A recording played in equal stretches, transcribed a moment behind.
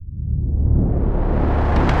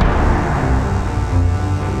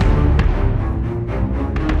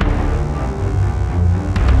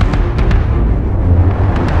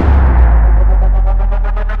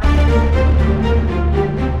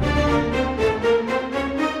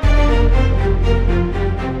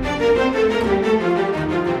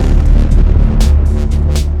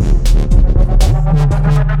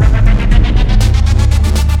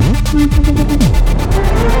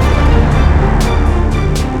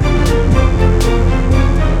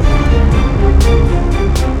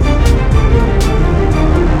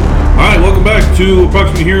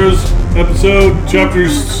Approximate Heroes episode, chapter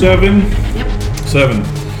 7. Yep.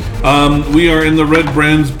 7. We are in the Red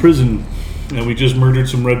Brands prison, and we just murdered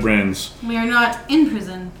some Red Brands. We are not in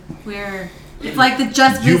prison. It's like the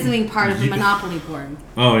just visiting part of the Monopoly board.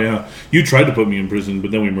 Oh, yeah. You tried to put me in prison,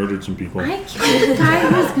 but then we murdered some people. I killed the guy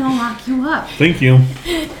who was going to lock you up. Thank you.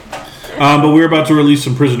 But we're about to release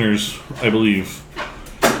some prisoners, I believe.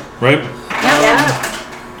 Right?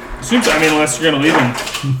 Yeah. Seems, unless you're going to leave them.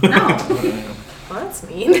 No. Well, that's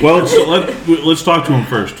mean. Well, let's talk to him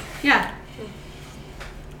first. Yeah.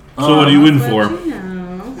 So what are you in for? No. Yeah, I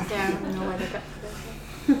don't know why they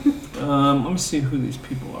got Let me see who these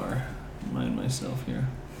people are. Remind myself here.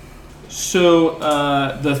 So,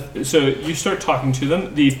 so you start talking to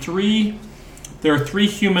them. There are three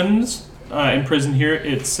humans in prison here.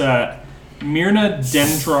 It's Myrna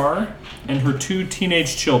Dendrar and her two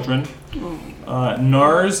teenage children,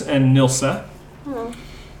 Nars and Nilsa.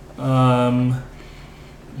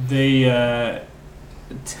 They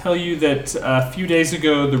tell you that a few days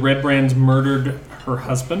ago the Red Brands murdered her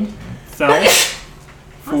husband, Thel,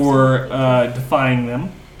 for defying them.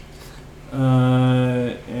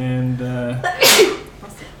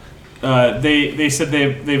 They said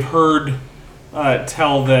they've heard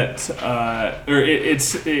tell that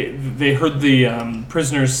they heard the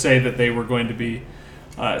prisoners say that they were going to be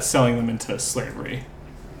selling them into slavery.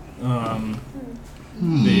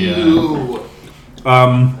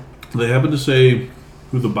 They happen to say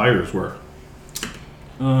who the buyers were.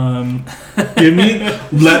 Let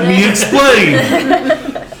me explain.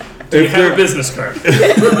 Do you have a business card?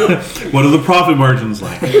 What are the profit margins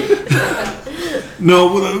like?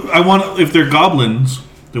 No, I want. If they're goblins,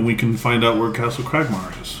 then we can find out where Castle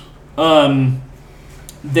Cragmar is.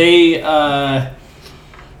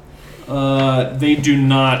 They do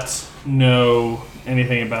not know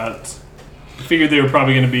anything about. I figured they were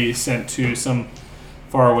probably going to be sent to some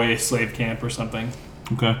faraway slave camp or something.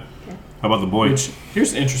 Okay. How about the boy? Which,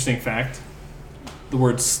 here's an interesting fact. The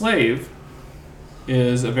word slave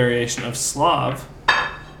is a variation of Slav,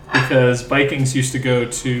 because Vikings used to go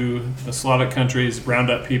to the Slavic countries,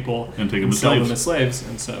 round up people, and take them as sell slaves. them as slaves.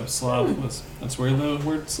 And so Slav that's where the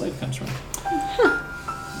word slave comes from.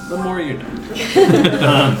 The more you know.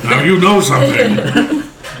 Now you know something.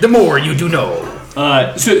 The more you do know.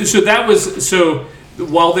 So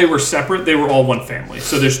while they were separate, they were all one family.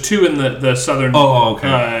 So there's two in the southern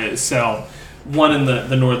cell, one in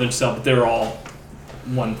the northern cell, but they're all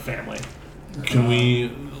one family. Can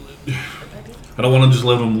we... I don't want to just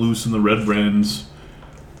let them loose in the Red Brands.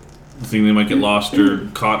 Think they might get lost or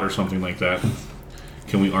caught or something like that.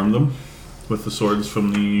 Can we arm them with the swords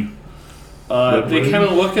from the... They kind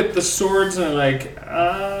of look at the swords and are like,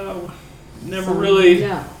 never really...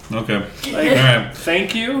 No. Okay. Like, All right.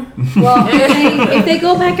 thank you. Well, if they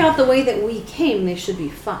go back out the way that we came, they should be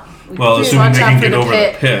fine. Well, assuming watch they out can for get the over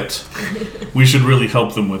pit. the pit, we should really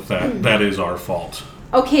help them with that. That is our fault.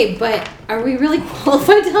 Okay, but are we really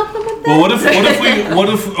qualified to help them with that? Well, what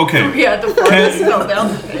if okay. We had the forest fell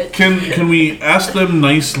down the pit. Can we ask them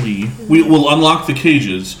nicely? We will unlock the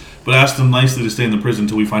cages, but ask them nicely to stay in the prison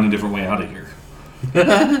until we find a different way out of here.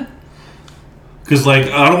 Because,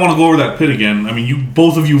 I don't want to go over that pit again.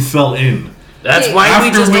 Both of you fell in. That's Okay. why we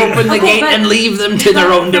After just we- open the Okay, gate but- and leave them to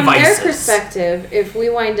their own devices. From their perspective, if we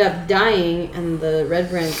wind up dying and the Red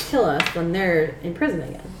Brands kill us, then they're in prison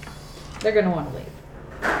again. They're going to want to leave.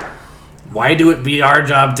 Why do it be our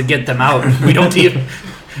job to get them out? We don't even...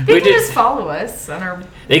 They can just follow us on our.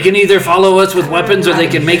 They can either follow us with weapons or they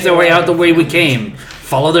can make their way out the way we came.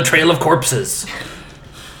 Follow the trail of corpses.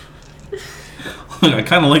 I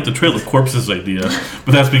kind of like the Trail of Corpses idea,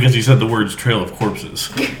 but that's because he said the words Trail of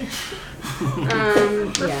Corpses. Yeah.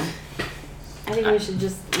 I think we should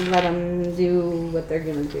just let them do what they're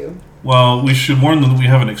going to do. Well, we should warn them that we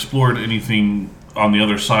haven't explored anything on the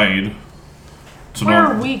other side. So Where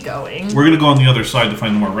are we going? We're going to go on the other side to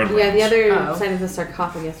find the more Red Brands. Yeah, the other Oh. side of the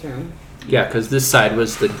sarcophagus room. Yeah, because this side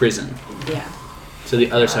was the prison. Yeah. So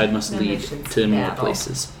the other side must Then they lead should to more skedaddle.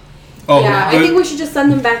 places. Oh, Yeah, I think we should just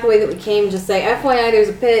send them back the way that we came. Just say, FYI, there's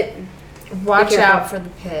a pit. Watch Be careful. out for the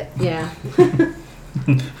pit. Yeah.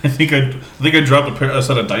 I think I dropped a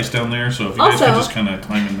set of dice down there, so if you guys could Also- just kind of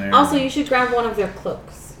climb in there. Also, you should grab one of their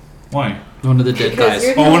cloaks. Why? One of the dead Because guys.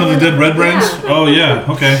 you're Oh, one of the dead Red Brands? Yeah. Oh, yeah,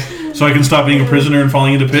 okay. So I can stop being a prisoner and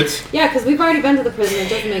falling into pits? Yeah, because we've already been to the prison. It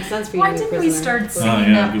doesn't make sense for you Why to be a didn't we prisoner. start Oh,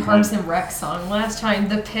 singing yeah, that good Parks point. and Rec song last time?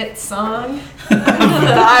 The Pit song?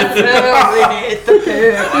 I fell beneath the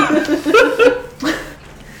pit.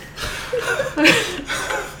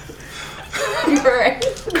 Right.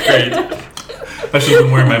 Great. I should have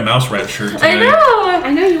been wearing my mouse rat shirt today. I know.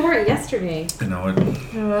 I know you wore it yesterday. I know it.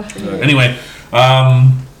 Anyway,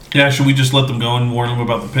 Yeah, should we just let them go and warn them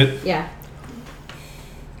about the pit? Yeah.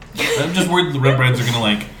 I'm just worried the red brands are gonna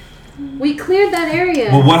like. We cleared that area.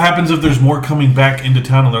 Well, what happens if there's more coming back into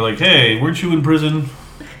town and they're like, "Hey, weren't you in prison?"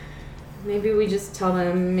 Maybe we just tell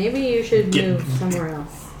them, maybe you should move somewhere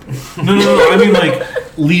else. No. I mean,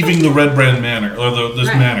 like leaving the Red Brand Manor or this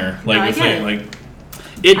Right. manor. Like, No, I if get they it. like.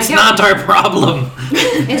 It's I not get- our problem.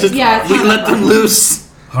 It's, yeah, it's We not let them loose.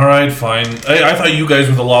 All right, fine. I thought you guys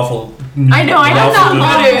were the lawful. I know, I'm lawful not good.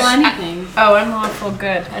 lawful. lawful anything. Oh, I'm lawful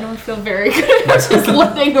good. I don't feel very good about just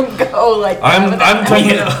letting them go like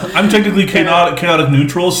that. I'm technically chaotic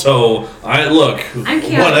neutral, so I look. I'm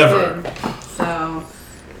chaotic whatever. good. So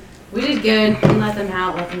we did good. We let them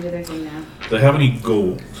out. Let them do their thing now. They have any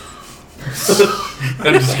gold?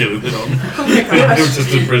 I'm just kidding. They don't. Oh my They're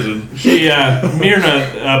just in prison.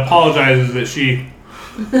 Myrna apologizes that she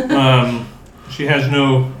has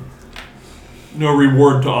no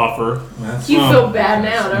reward to offer. You feel bad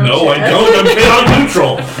now, don't you? No, I don't. I'm chaotic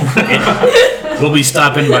neutral. We'll be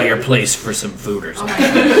stopping by your place for some food or something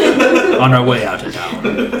on our way out of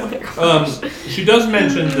town. She does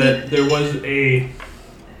mention that there was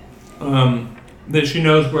that she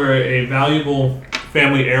knows where a valuable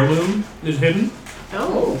family heirloom is hidden,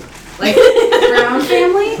 Oh, like Brown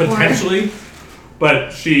family? potentially.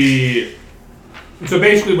 But so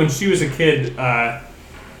basically, when she was a kid,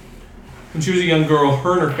 when she was a young girl,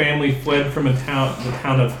 her and her family fled from the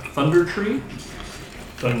town of Thunder Tree.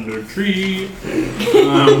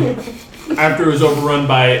 After it was overrun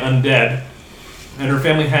by undead, and her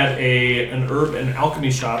family had an herb and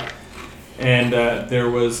alchemy shop, and there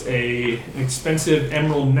was an expensive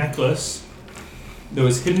emerald necklace that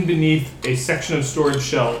was hidden beneath a section of storage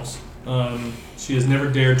shelves. She has never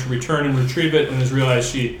dared to return and retrieve it, and has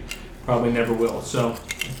realized she probably never will. So,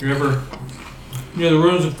 if you're ever near the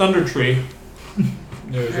ruins of Thunder Tree,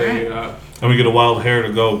 there's And we get a wild hair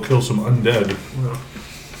to go kill some undead.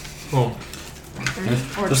 well,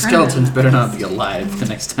 The skeletons better not be alive the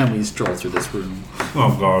next time we stroll through this room.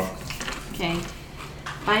 Oh gosh. Okay.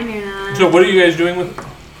 Bye, Myrna. so what are you guys doing with?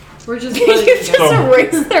 We're just You letting just them go.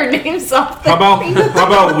 erase their names off the How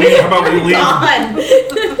about we leave? God.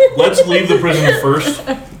 Let's leave the prison first.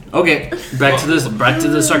 Okay, back to the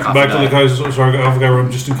sarcophagi. Back to the guy's sarcophagi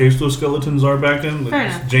room, just in case those skeletons are back in. Fair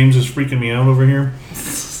enough. James is freaking me out over here.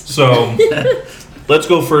 So let's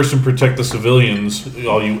go first and protect the civilians,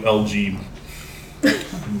 all you LG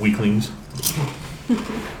weaklings.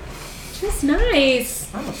 Just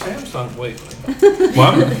nice. I'm a Samsung weakling.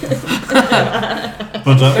 What?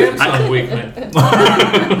 What's that? Samsung weakling.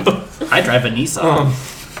 I drive a Nissan.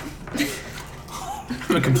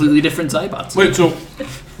 I'm a completely different Zybot. Wait, so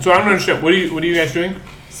I don't understand. What are you guys doing?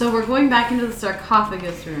 So we're going back into the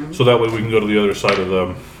sarcophagus room. So that way we can go to the other side of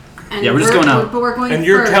the. And Yeah, we're just going out. But we're going And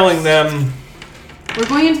you're first. telling them. We're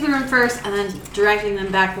going into the room first and then directing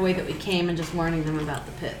them back the way that we came and just warning them about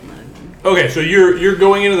the pit and letting them. Okay, so you're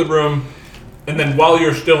going into the room, and then while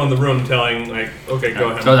you're still in the room, telling okay,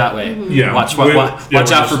 go ahead. Go that way. Yeah. Watch we're out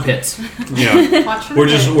just- for pits. Yeah. Watch for We're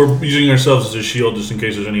the just pit. we're using ourselves as a shield just in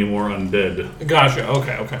case there's any more undead. Gotcha.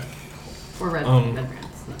 Okay. Or red um, brands.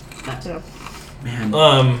 That's Man.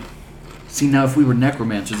 So See, now if we were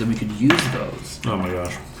necromancers, then we could use those. Oh my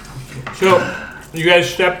gosh. you guys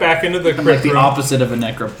step back into the I'm like crypt the room. opposite of a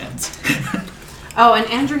necromancer. Oh, and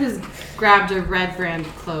Andrew has grabbed a red brand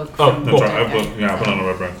cloak. Oh, from That's cool. right. I put on a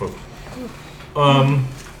red brand cloak.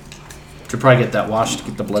 Should probably get that washed to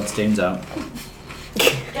get the blood stains out.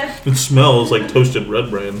 It smells like toasted red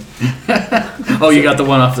brand. Oh, you got the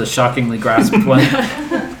one off the shockingly grasped one.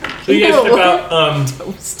 So you guys Ew. step out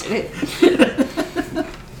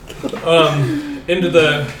into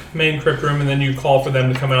the main crypt room, and then you call for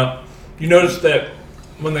them to come out. You notice that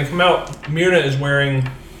when they come out, Myrna is wearing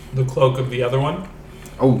the cloak of the other one.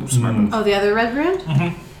 Oh, smart move. Oh, the other red brand?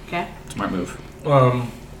 Mhm. Okay. Smart move.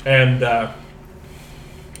 And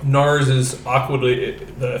Nars is awkwardly,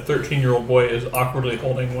 the 13-year-old boy is awkwardly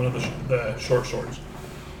holding one of the short swords.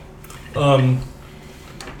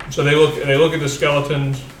 So they look at the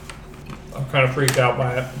skeletons. I'm kind of freaked out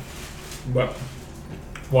by it, but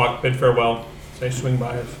bid farewell. They swing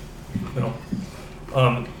by us,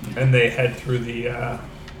 and they head through the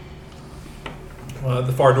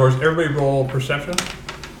far doors. Everybody roll perception.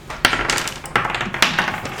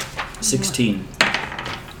 16.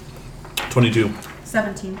 22.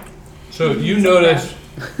 17. So you notice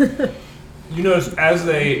as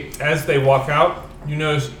they walk out, you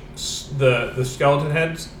notice the skeleton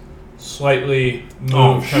heads slightly move,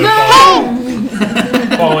 Oh, kind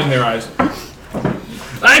of following their eyes.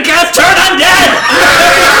 I cast turn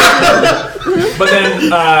undead! But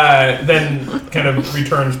then kind of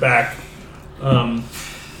returns back.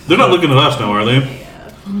 They're not looking at us now, are they?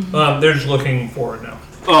 They're just looking forward now.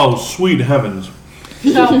 Oh, sweet heavens.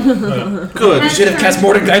 No. Good. You should have cast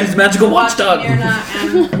Mordenkainen's magical watchdog. Myrna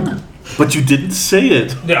and But you didn't say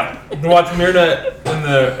it. Yeah. You watch Myrna and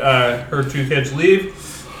her two kids leave,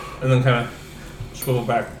 and then kind of swivel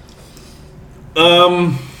back.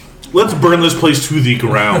 Let's burn this place to the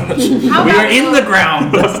ground. We are in the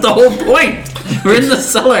ground. That's the whole point. We're in the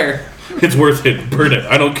cellar. It's worth it. Burn it.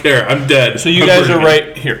 I don't care. I'm dead. So you I'm guys are burning it.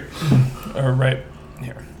 right here. Or right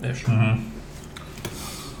here. Ish. I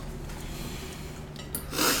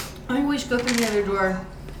think we should go through the other door.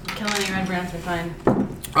 Kill any red brands, we're fine.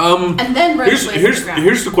 And then burn the place to the ground.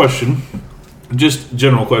 Here's the question. Just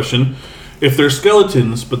general question. If they're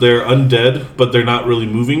skeletons, but they're undead, but they're not really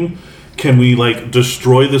moving, can we, like,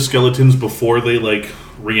 destroy the skeletons before they, like,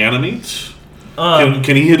 reanimate?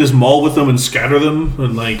 Can he hit his maul with them and scatter them?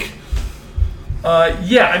 And, like...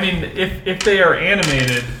 Yeah, I mean, if they are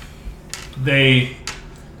animated, they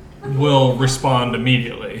will respond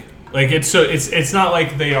immediately. Like it's not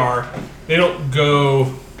like they don't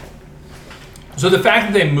go. So the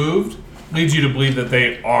fact that they moved leads you to believe that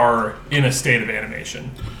they are in a state of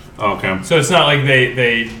animation. Okay. So it's not like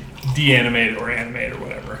they de-animate or animate or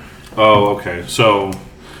whatever. Oh, okay. So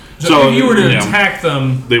if you were to attack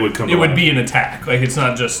them, they would come. It would be an attack. Like it's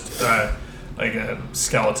not just like a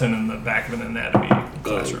skeleton in the back of an anatomy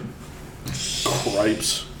classroom.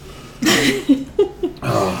 Cripes.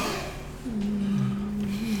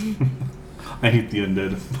 I hate the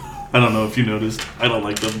undead. I don't know if you noticed. I don't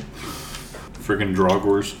like them. Friggin'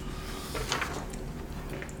 Drogors.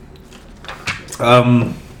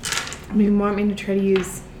 You want me to try to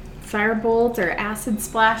use firebolt or acid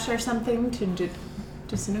splash or something to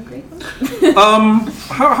disintegrate them?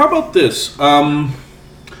 How about this?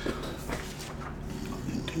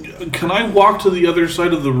 Can I walk to the other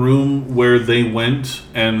side of the room where they went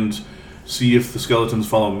and see if the skeletons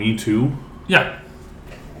follow me too? Yeah.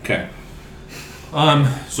 Okay. So I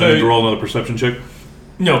So need to roll another perception check?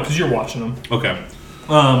 no, because you're watching them. Okay.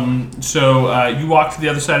 So you walk to the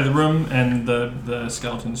other side of the room, and the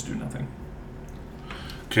skeletons do nothing.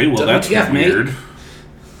 Okay, well that's WTF, mate. weird.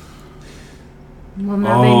 Well,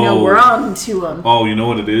 now they know we're on to them. Oh, you know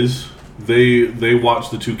what it is? They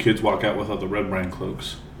watch the two kids walk out without the red brand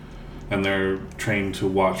cloaks. And they're trained to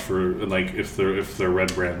watch for, like, if they're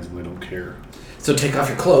red brands and they don't care. So take off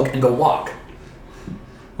your cloak and go walk.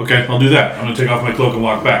 Okay, I'll do that. I'm gonna take off my cloak and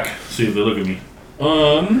walk back. See if they look at me.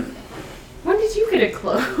 When did you get a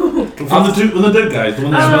cloak? From the dead guys, the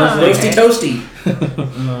one that smells like. Toasty.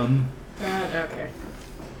 Okay.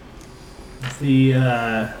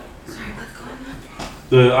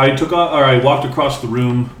 I walked across the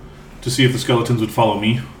room to see if the skeletons would follow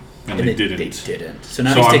me, and they didn't. They didn't. So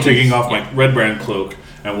now So he's I'm taking off my red brand cloak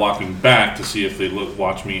and walking back to see if they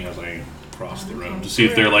watch me as I cross the room to see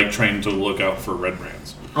if they're like trained to look out for red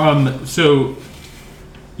brands. So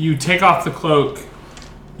you take off the cloak.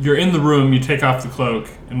 You're in the room. You take off the cloak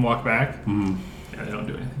and walk back. Mm-hmm. Yeah, they don't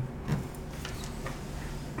do anything.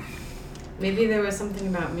 Maybe there was something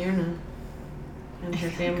about Myrna and her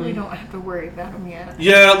We family. don't have to worry about them yet.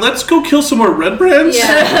 Yeah, let's go kill some more red brands.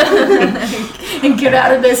 Yeah. And get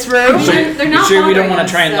out of this room. They're not sure we don't bothering want us,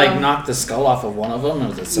 to try and so- like knock the skull off of one of them?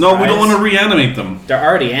 As a No, we don't want to surprise? reanimate them. They're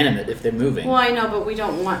already animate if they're moving. Well, I know, but we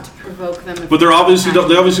don't want to provoke them. But they obviously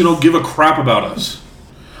don't give a crap about us.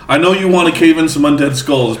 I know you want to cave in some undead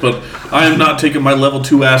skulls, but I am not taking my level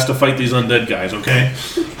 2 ass to fight these undead guys. Okay.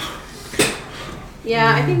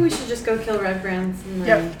 Yeah, I think we should just go kill red brands. And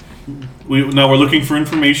then... Now we're looking for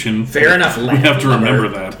information. Fair enough. We have to remember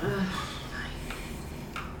that.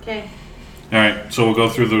 Okay. All right, so we'll go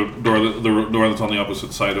through the door that's on the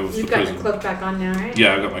opposite side of You've the got prison. your cloak back on now, right?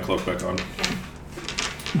 Yeah, I got my cloak back on. Okay.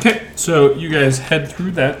 Okay, so you guys head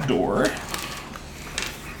through that door,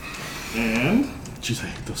 and Jeez, I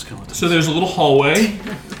hate those skeletons. so there's a little hallway.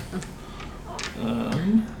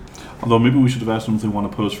 Although maybe we should have asked them if they want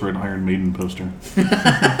to pose for an Iron Maiden poster.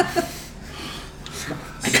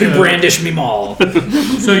 I could brandish me maul.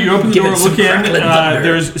 So you open the Give it door, some look in. crackling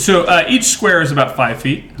thunder. Each square is about 5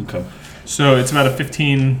 feet. Okay. So it's about a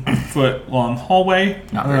 15-foot long hallway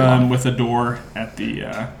Not very long. with a door at the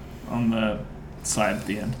on the side at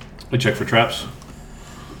the end. I check for traps.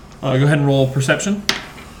 Go ahead and roll perception.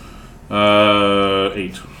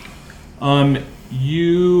 8. Are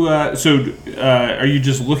you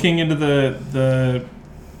just looking into the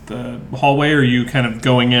hallway, or are you kind of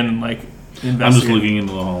going in and like investigating? I'm just looking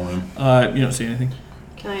into the hallway. You don't see anything.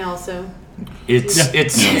 Can I also? It's So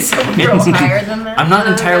real higher than that. I'm not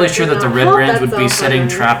entirely sure that the red Oh, brands would that's be all setting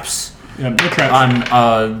better. traps Yeah, no traps.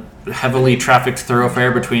 on heavily trafficked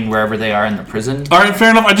thoroughfare between wherever they are and the prison. All right,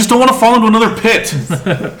 fair enough. I just don't want to fall into another pit.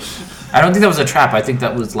 I don't think that was a trap. I think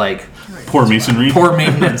that was like Poor masonry. poor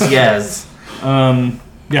maintenance. Yes.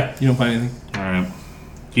 Yeah, you don't find anything. All right.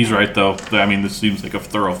 He's right, though. I mean, this seems like a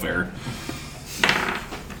thoroughfare.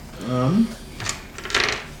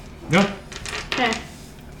 Yeah. Okay.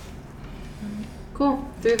 Cool.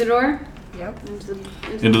 Through the door. Yep.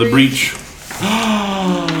 Into the breach.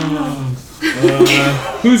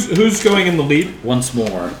 Who's going in the lead? Once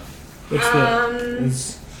more. What's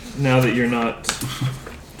is now that you're not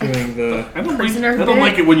doing the. I don't Prisoner like. I don't bit.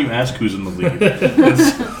 like it when you ask who's in the lead. Do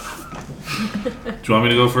you want me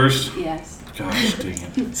to go first? Yes. Gosh dang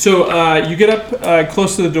it! So you get up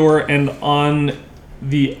close to the door, and on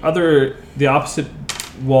the opposite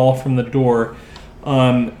wall from the door,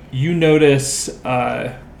 you notice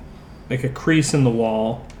like a crease in the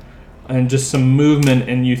wall, and just some movement,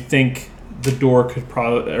 and you think the door could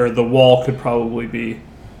probably, or the wall could probably be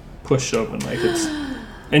pushed open, like it's.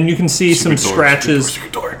 And you can see some scratches.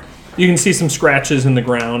 Secret door. You can see some scratches in the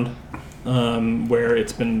ground where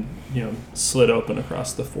it's been, slid open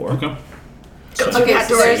across the floor. Okay. Okay,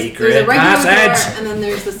 so there's a regular door, and then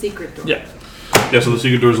there's the secret door. Yeah. Yeah. So the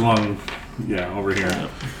secret door's along. Yeah, over here. Get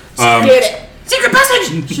it. Secret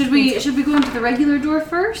passage. Should we go into the regular door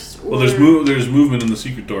first? Well, there's movement in the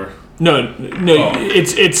secret door. No. Oh.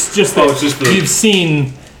 It's just that it's just the- you've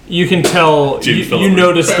seen. You can tell. Jim You Phillips.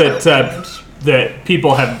 notice that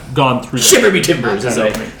people have gone through. Shiver me timbers as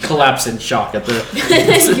I collapse in shock at the.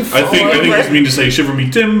 I think it's mean to say shiver me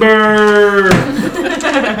timber.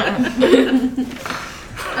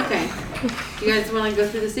 Okay. Do you guys want to go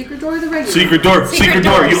through the secret door or the regular? Secret door. Secret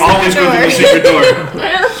door. You door, always go through the secret door.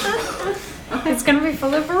 It's gonna be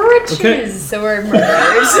full of riches or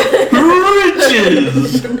murders.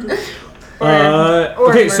 Riches. or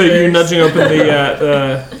Okay, so you're murders. nudging open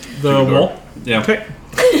the wall. Yeah. Okay.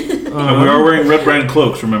 And we are wearing red brand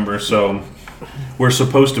cloaks, remember? So we're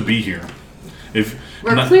supposed to be here. If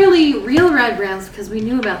We're not- clearly real red brands because we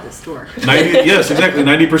knew about this door. 90, yes, exactly.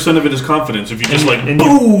 90% of it is confidence. If you just And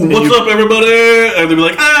boom, and what's you- up, everybody? And they'll be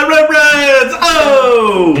like, red brands.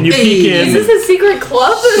 Oh. And you peek in. Is this a secret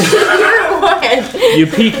club? or what? You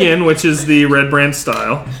peek in, which is the red brand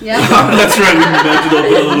style. Yeah. That's right. We nudged it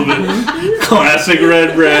open a little bit. Classic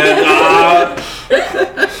red brand.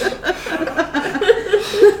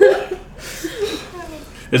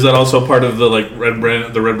 Is that also part of the red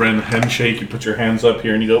brand handshake? You put your hands up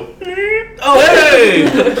here and you go, oh hey!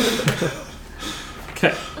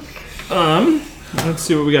 Okay. Let's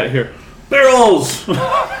see what we got here. Barrels.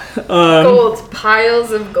 Gold.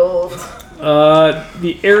 Piles of gold.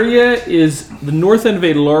 The area is the north end of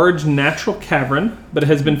a large natural cavern, but it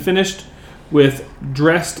has been finished with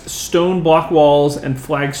dressed stone block walls and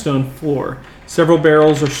flagstone floor. Several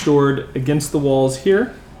barrels are stored against the walls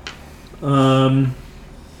here, along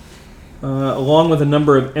with a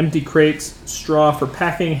number of empty crates, straw for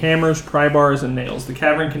packing, hammers, pry bars, and nails. The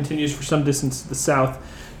cavern continues for some distance to the south.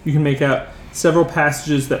 You can make out several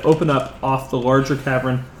passages that open up off the larger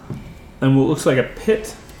cavern and what looks like a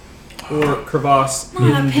pit or crevasse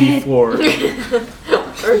in the floor.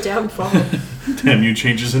 Or downfall. Damn, you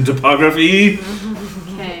changes in topography.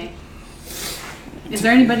 Okay. Is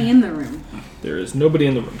there anybody in the room? There is nobody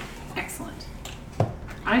in the room. Excellent.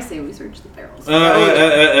 I say we search the barrels.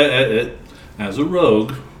 As a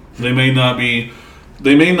rogue, they may not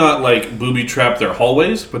booby trap their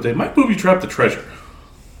hallways, but they might booby trap the treasure.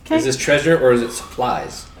 Is this treasure or is it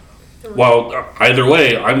supplies? Well, either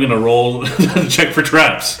way, I'm gonna roll to check for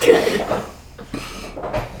traps.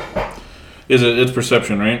 It's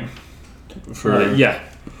perception, right? For Yeah.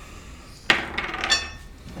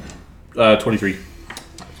 23.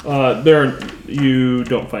 You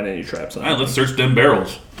don't find any traps on All right, it. let's search them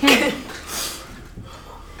barrels. Okay.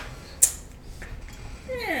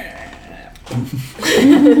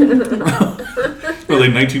 Are they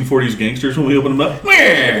 1940s gangsters when we open them up?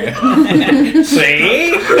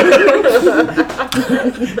 See?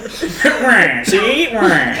 See?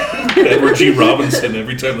 Edward G. Robinson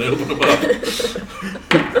every time they open them up.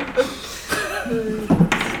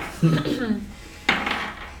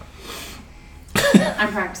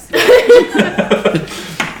 I'm practicing.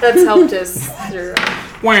 That's helped us through.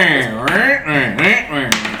 Yeah.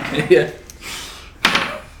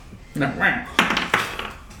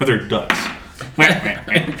 They're ducks.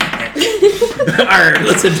 Alright,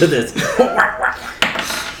 listen to this.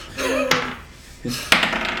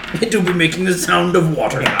 It will be making the sound of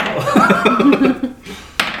water now.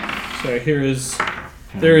 So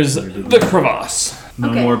there is the crevasse. No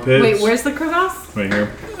Okay. more pits. Wait, where's the crevasse? Right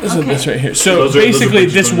here. So Okay. this right here. So Those are basically,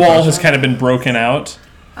 pits this from the wall cross. has kind of been broken out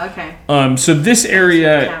Okay. So this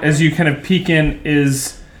area, as you kind of peek in,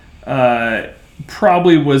 is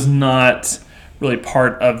probably was not really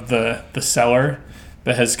part of the cellar,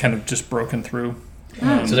 but has kind of just broken through.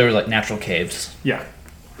 So there were like natural caves. Yeah.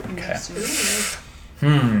 Okay.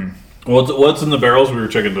 What's in the barrels? We were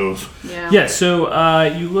checking those. Yeah, so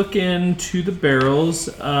you look into the barrels.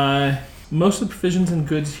 Most of the provisions and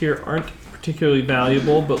goods here aren't particularly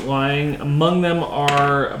valuable, but lying among them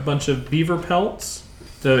are a bunch of beaver pelts.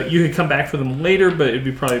 So you could come back for them later, but it'd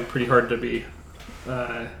be probably pretty hard to be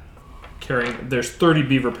carrying. There's 30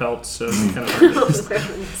 beaver pelts, so it's kind of hard to,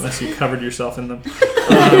 unless you covered yourself in them.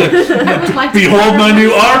 Behold my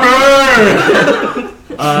new armor!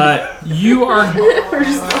 You are...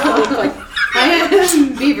 I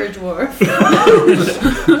am Beaver Dwarf.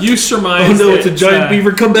 You surmise Oh no, it's a that, giant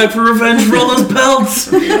beaver come back for revenge for all those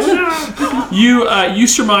pelts! You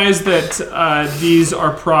surmise that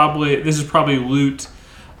this is probably loot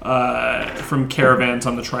from caravans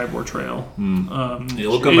on the Tribor Trail.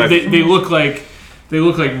 We'll come back. They look like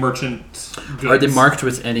merchant goods. Are they marked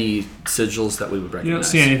with any sigils that we would recognize? You don't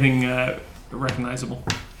see anything recognizable.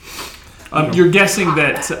 You're guessing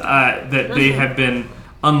that they have been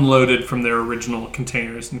unloaded from their original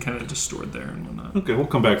containers and kind of just stored there and whatnot. Okay, we'll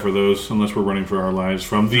come back for those, unless we're running for our lives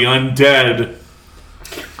from the undead.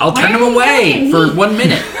 I'll turn them away for 1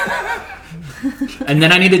 minute. And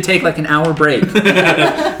then I need to take like an hour break. Alright,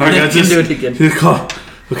 guys, do it again.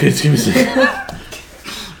 Okay, just give me a second.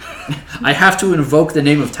 I have to invoke the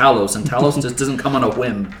name of Talos, and Talos just doesn't come on a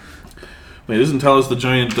whim. Wait, isn't Talos the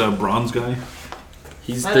giant bronze guy?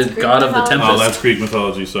 He's That's the Greek god of the mythology. tempest. Oh, that's Greek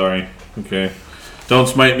mythology, sorry. Okay. Don't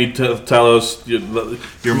smite me, Talos.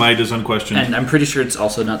 Your might is unquestioned. And I'm pretty sure it's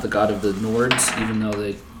also not the god of the Nords, even though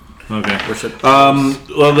they Okay. worship.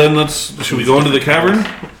 Well then should we go into the cavern?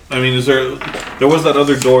 I mean, there was that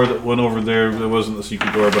other door that went over there. It wasn't the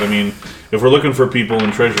secret door, but I mean, if we're looking for people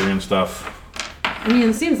and treasure and stuff. I mean,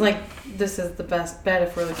 it seems like this is the best bet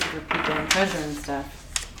if we're looking for people and treasure and stuff.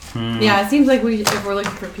 Yeah, it seems like if we're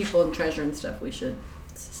looking for people and treasure and stuff, we should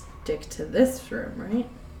stick to this room, right?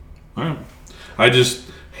 Alright. I just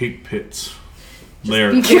hate pits.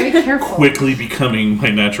 They're Be very careful. quickly becoming my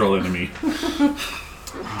natural enemy.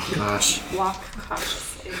 Gosh. Walk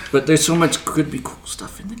cautiously. But there's so much could be cool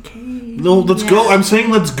stuff in the cave. No, let's go. I'm saying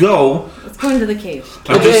let's go. Let's go into the cave.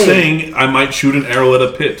 I'm just Okay. saying I might shoot an arrow at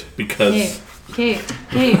a pit because Cave.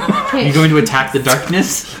 You're going to attack the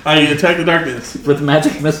darkness I attack the darkness. with a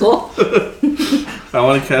magic missile? I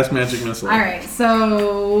want to cast magic missile. Alright,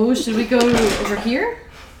 so should we go over here?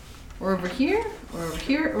 Or over here? Or over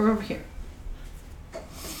here? Or over here?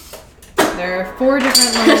 There are 4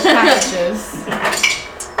 different little passages.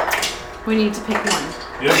 We need to pick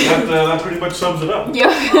one. Yep, that pretty much sums it up.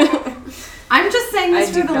 I'm just saying this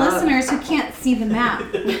I for do the not. listeners who can't see the map.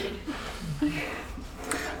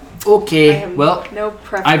 Okay, well, No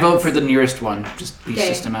preference. I vote for the nearest one. Just be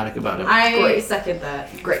Okay. systematic about it. I Great. second that.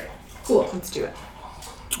 Great. Cool. Let's do it.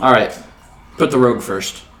 All right, put the rogue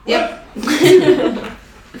first. Yep.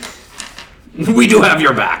 We do have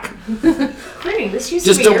your back. Great. This used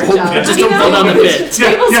Just to be don't your hold, job. just don't fall down the pit.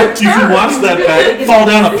 Yeah, you can watch that back fall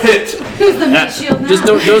down a pit. Who's the meat shield now? Just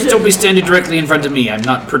don't be standing directly in front of me. I'm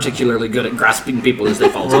not particularly good at grasping people as they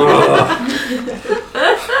fall to the ground.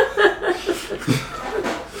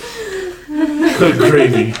 Good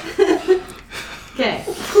gravy. Okay,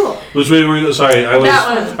 cool. Which way were you? Sorry, That one.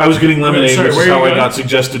 I was getting lemonade, Sorry, which where is are how you I got going?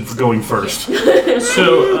 suggested for going first.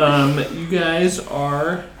 So, you guys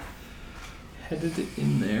are headed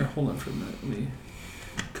in there. Hold on for a minute. Let me.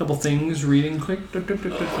 Couple things. Reading quick. You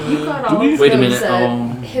got all we- of Wait a those, minute, oh.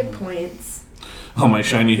 hit points. Oh, my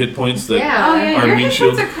shiny hit points that. Yeah. Oh yeah, Our your meat hit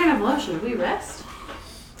shield. points are kind of low. Should we rest?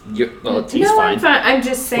 Well, it tastes No, fine. I'm fine. I'm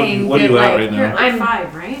just saying what are that you at like right now? You're at I'm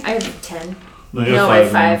 5, right? I have 10. No, you No, I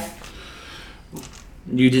have now. 5.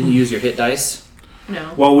 You didn't use your hit dice?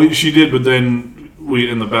 No. Well, she did, but then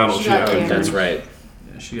in the battle She she got had hammered. That's right.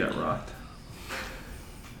 Yeah, she got rocked.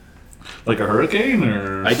 like a hurricane,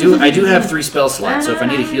 or I do have 3 spell slots, so if I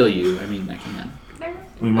need to heal you, I mean, I can.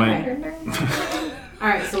 we might. All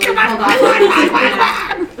right, so we'll hold off on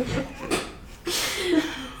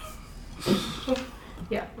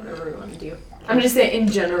Yeah, whatever we want to do. I'm just saying, in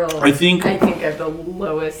general, I think- I have the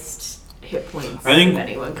lowest hit points I think- of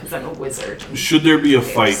anyone because I'm a wizard. Should there be a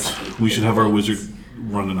fight, we should have our wizard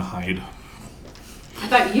run and hide. I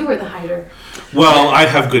thought you were the hider. Well, I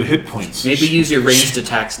have good hit points. Maybe use your ranged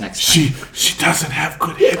attacks next time. She doesn't have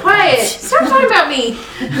good hit Quiet! points. Stop talking about me!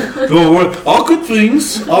 Oh, all good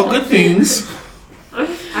things. All good things. All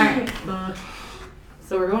right.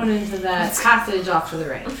 So we're going into that passage off to the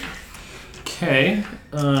right. Okay.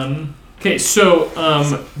 Okay, so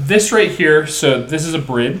this right here. So this is a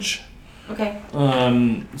bridge. Okay.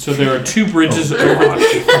 So there are two bridges over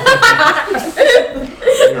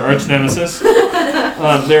your arch nemesis.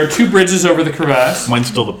 There are two bridges over the crevasse. Mine's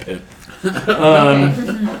still the pit.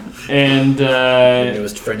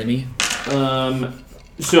 Newest frenemy.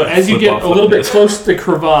 So as you Flip get off a little like bit this. close to the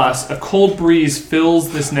crevasse, a cold breeze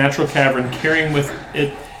fills this natural cavern, carrying with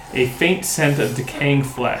it a faint scent of decaying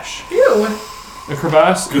flesh. Ew. The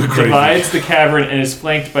crevasse Good gravy. divides the cavern and is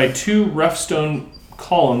flanked by two rough stone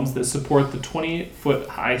columns that support the 20-foot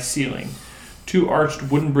high ceiling. Two arched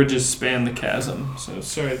wooden bridges span the chasm. So,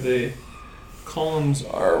 sorry, the columns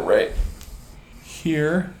are right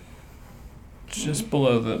here, just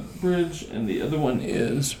below the bridge, and the other one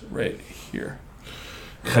is right here.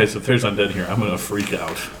 Guys, if there's undead here, I'm gonna freak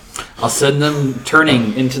out. I'll send them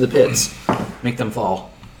turning into the pits. Make them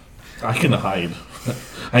fall. I can hide.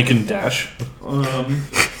 I can dash. Run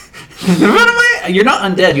away! You're not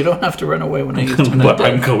undead. You don't have to run away when I use turn But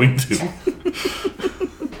I'm undead. going to.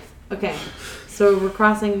 Okay. So we're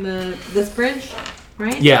crossing this bridge,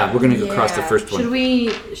 right? Yeah, we're gonna go across the first one. Should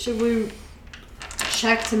we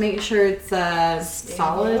check to make sure it's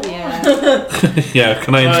solid? Yeah. Yeah,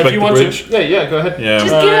 can I If inspect you the want bridge? to, yeah, go ahead. Yeah.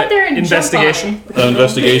 Just get up there and investigation.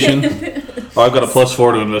 Investigation. Oh, I've got a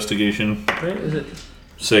 +4 to investigation. Where is it?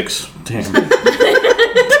 6. Damn.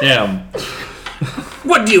 Damn.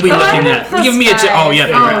 What do you be looking at? Give me a check. Oh, yeah,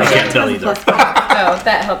 Oh, I can't tell plus either. 5. Oh,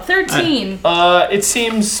 that helped. 13. It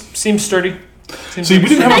seems sturdy. See, we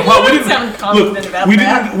didn't have a problem. We You sound didn't, confident look, about we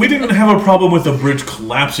that. didn't. We didn't have a problem with the bridge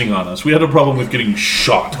collapsing on us. We had a problem with getting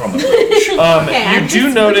shot on the bridge.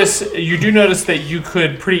 You do notice that you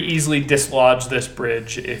could pretty easily dislodge this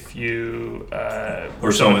bridge if you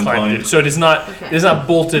were so inclined. to do. So it is not Okay. it is not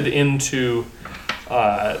bolted into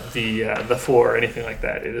the floor or anything like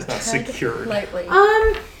that. It is not secured. Lightly.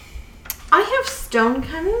 I have stone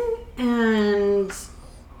cutting, and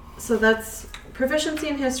so that's proficiency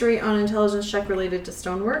in history on intelligence check related to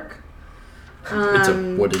stonework. It's a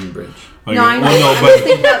wooden bridge. Like, No, I know. well, no, I was but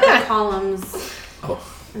thinking about the columns Oh.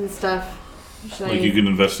 and stuff. Should like I- you can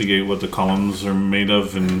investigate what the columns are made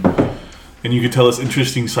of, and you could tell us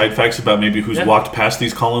interesting side facts about maybe who's Yeah. walked past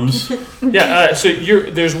these columns. Yeah. So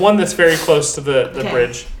there's one that's very close to the Okay.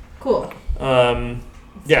 bridge. Cool.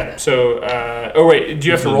 Yeah. So oh wait, do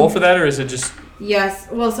you have to roll for that or is it just Yes.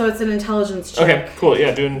 Well, so it's an intelligence check. okay? Cool.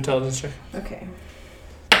 Yeah. Do an intelligence check. Okay.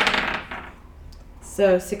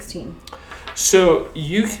 So 16. So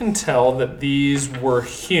you can tell that these were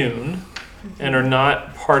hewn and are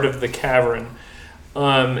not part of the cavern.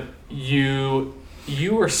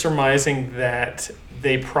 You were surmising that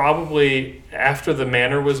they probably, after the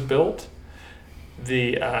manor was built,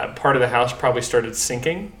 the part of the house probably started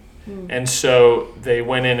sinking, and so they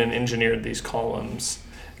went in and engineered these columns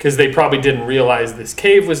because they probably didn't realize this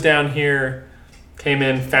cave was down here. Came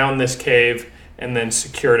in, found this cave, and then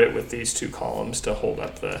secured it with these two columns to hold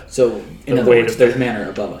up the. So, in The other weight words, of there's the- manor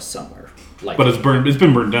above us somewhere. Like, But it's burned. It's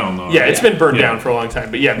been burned down though. Yeah, it's been burned Yeah. down for a long time.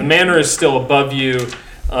 But yeah, the manor is still above you,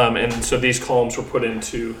 and so these columns were put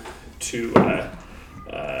into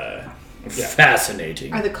yeah.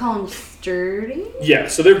 fascinating. Are the columns sturdy? Yeah,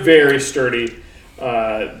 so they're very sturdy.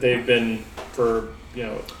 They've been for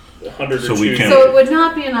 100 So or we two. can't- So it would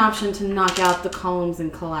not be an option to knock out the columns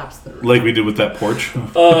and collapse the roof. Like we did with that porch.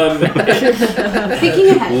 Thinking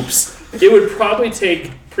ahead. Oops. It would probably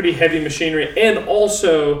take pretty heavy machinery, and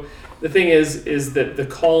also the thing is that the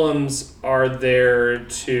columns are there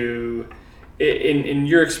to. In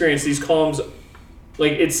your experience, these columns,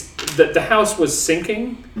 like it's the house was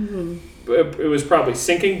sinking. It was probably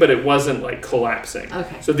sinking, but it wasn't like collapsing.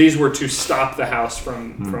 Okay. So these were to stop the house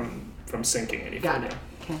from sinking any Got further. it.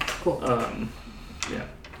 Okay, cool. Yeah.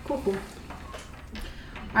 Cool. All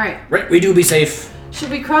right. Right, we do be safe.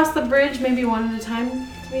 Should we cross the bridge maybe one at a time to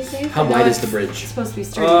be safe? How I know wide is it's the bridge? supposed to be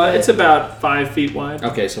sturdy. but- It's about 5 feet wide.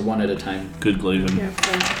 Okay, so one at a time. Good glazing. Yeah,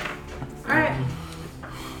 fine. All right.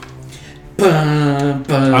 I'm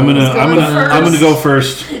I'm gonna go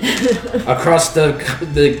first. across the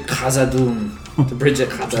Khazad-dûm, the bridge at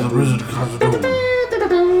Khazad-dûm.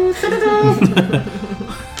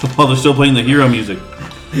 While they're still playing the hero music,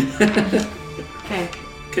 Okay.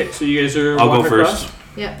 Okay, so you guys are. I'll go walking first.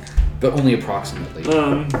 across? Yep. But only approximately.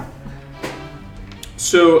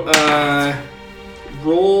 So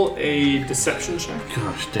roll a deception check.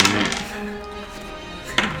 Gosh dang it.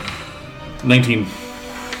 19.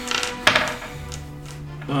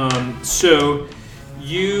 So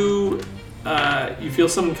you feel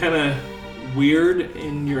something kind of weird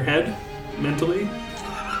in your head mentally.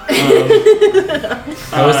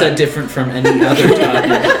 How is that different from any other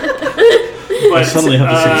time? But suddenly have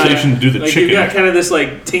the sensation to do the like chicken. You got kind of this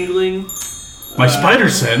like tingling My spider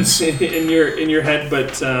sense. in your head,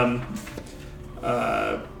 but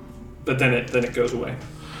then it goes away.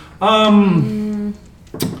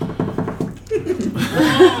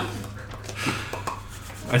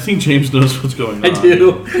 I think James knows what's going on. I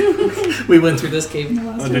do. We went through this cave in the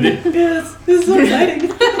last Oh, did you? Yes, this is so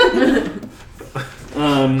exciting.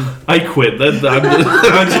 I quit.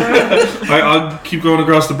 I'll keep going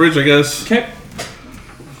across the bridge, I guess. Okay.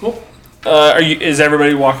 Cool. Is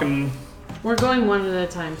everybody walking? We're going one at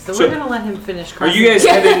a time, so So- we're gonna let him finish. Are you guys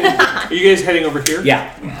heading? Are you guys heading over here? Yeah.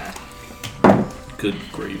 Good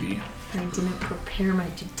gravy. I didn't prepare my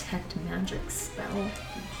detect magic spell.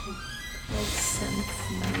 Makes sense.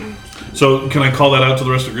 So, can I call that out to the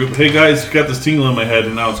rest of the group? Hey guys, got this tingle in my head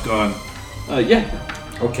and now it's gone. Yeah.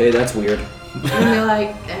 Okay, that's weird. And be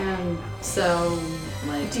like, so,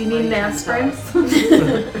 like, Do you need an trying aspirin? to tell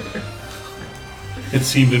us? It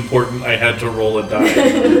seemed important. I had to roll a die. I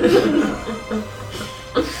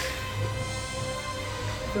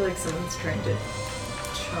feel like someone's trying to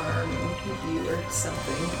charm you or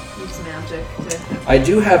something. Use magic to. I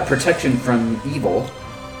do have protection from evil.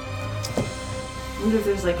 I wonder if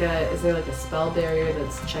there's is there like a spell barrier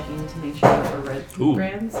that's checking to make sure that we're red Ooh.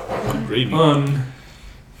 brands? Gravy.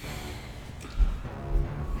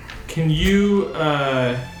 Can you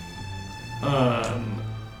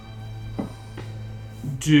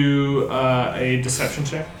do a deception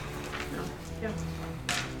check?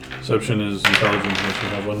 Deception is intelligence unless you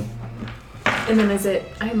have one. And then is it?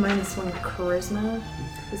 I have -1 charisma.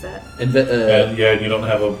 Is that Yeah, and you don't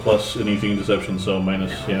have a plus anything in deception, so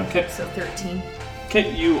minus, yeah. Okay. so 13?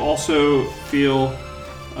 Okay. You also feel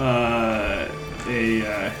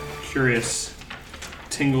a curious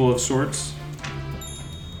tingle of sorts.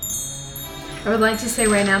 I would like to say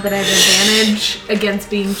right now that I have advantage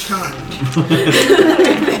against being charmed.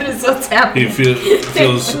 That is what's He happening.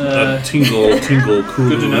 feels a tingle, Good to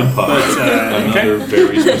Kuru know. Impa. But Another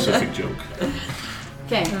very specific joke.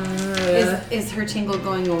 Okay. Is her tingle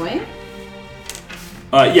going away?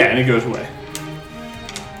 Yeah, and it goes away.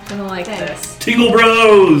 I don't like Okay. this. Tingle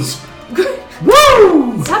Bros!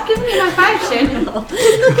 Stop giving me my 5, Shannon.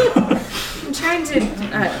 I'm trying to.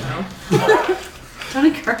 I don't know. Don't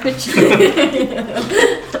encourage me.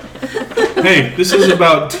 Hey, this is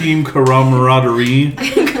about team camaraderie.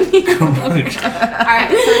 Alright,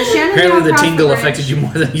 so Shannon Apparently the tingle affected you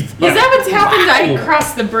more than you thought. Is that what's happened? I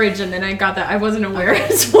crossed the bridge and then I got that. I wasn't aware I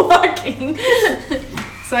was walking.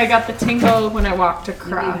 So I got the tingle when I walked You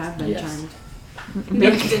across. have been Yes. charmed.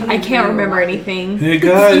 I can't remember anything. Hey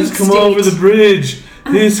guys, come State. over the bridge.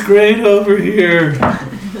 It's great over here.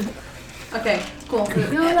 Okay, cool. No,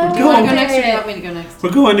 You no, want to Go. go next or do you want me to go next? We're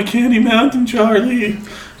going to Candy Mountain, Charlie.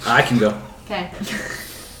 I can go. Okay.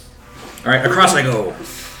 Alright, across I go.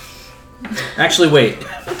 Actually, wait.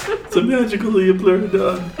 It's a magically blurred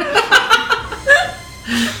dog.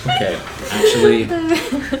 Okay. Actually,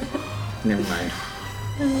 never mind.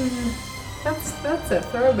 That's a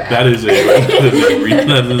throwback. That is a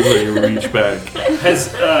reach back.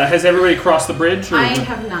 Has everybody crossed the bridge? Or I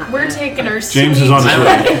have not. We're yet. taking our James sweet is on his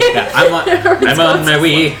way. Yeah, I'm on my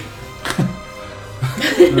way.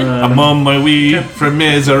 I'm on my way from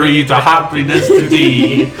misery to happiness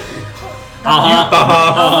today.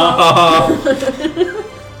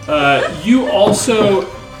 You also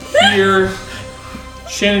hear,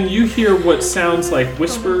 Shannon. You hear what sounds like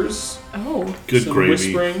whispers. Oh. Good some gravy.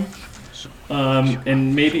 whispering,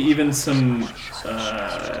 and maybe even some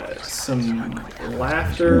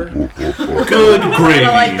laughter. Good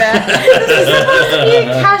gravy.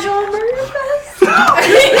 Casual murder fest. I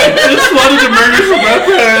just wanted to murder some red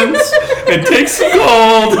friends and take some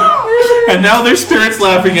gold, and now their spirits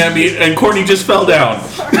laughing at me, and Courtney just fell down.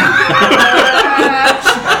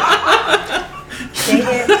 Dang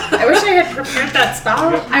it. I wish I had prepared that spell.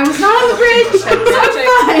 I was not on the bridge. I was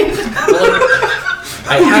outside.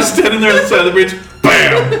 I He's have standing there on the side of the bridge.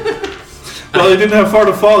 Bam! Well, he didn't have far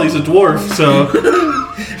to fall. He's a dwarf, so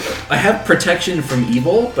I have protection from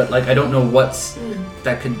evil, but like I don't know what's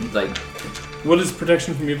that could be like. What does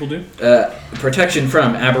protection from evil do? Protection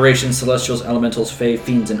from aberrations, celestials, elementals, fae,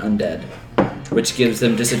 fiends, and undead, which gives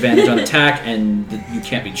them disadvantage on attack, and you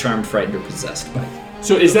can't be charmed, frightened, or possessed by.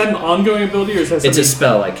 So is that an ongoing ability, or is that It's a something?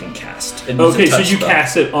 spell I can cast. And it's a Okay, so touch you spell.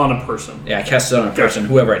 cast it on a person. Yeah, I cast it on a person.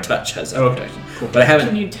 Whoever I touch has that Okay, protection. cool. But I haven't.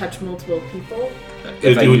 Can you touch multiple people?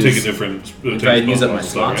 If I it would use, take a different. if I use up my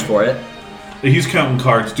slots for it. He's counting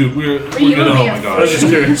cards, dude. We're you gonna. Oh only my have I was just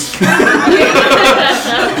gosh. curious.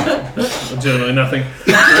 Legitimately nothing.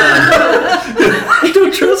 I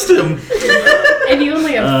don't trust him. And you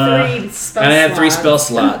only have 3 spell And I have 3 slots. spell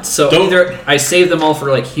slots. So Don't- either I save them all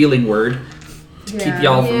for like healing word to keep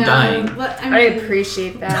y'all from dying. But, I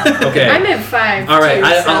appreciate that. Okay. I'm at 5. All right,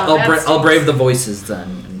 too, so I'll brave the voices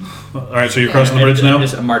then. All right, so you're crossing the bridge now.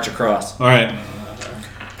 Just march across. All right,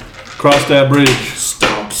 cross that bridge.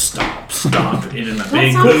 Stomp, stomp, stomp. Into my That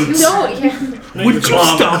big sounds boots. No, yeah. Would you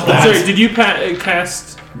stop that? Sorry, did you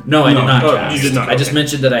cast? No, I did No. not. Oh, cast. you did not, I just okay.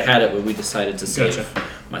 mentioned that I had it when we decided to save Gotcha.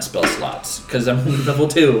 my spell slots because I'm level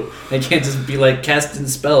 2. I can't just be like casting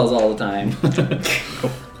spells all the time.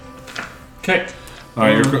 Okay. All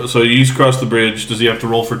right, so you each cross the bridge. Does he have to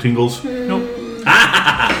roll for tingles? Nope.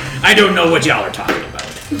 I don't know what y'all are talking about.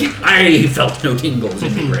 I felt no tingles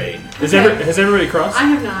in the brain. Has everybody crossed? I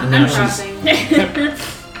have not. No, I'm she's- crossing.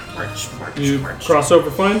 March, march, You march. cross over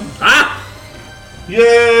fine. Ah!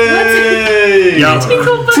 Yay!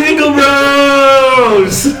 Tingle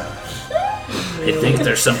Bros! I think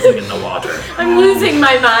there's something in the water. I'm losing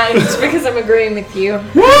my mind because I'm agreeing with you.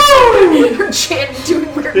 Woo! You're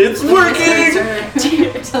doing weird. It's working.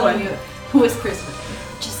 Telling you, whispers.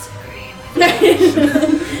 Just agree with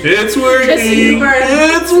It's working. Just you, Bert.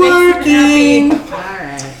 It's me. working. All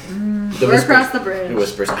right. The We're across the bridge. It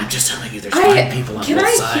whispers. I'm just telling you, there's 5 people on Can both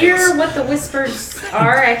I sides. hear what the whispers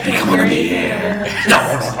are? I can't hear anything.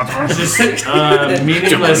 Just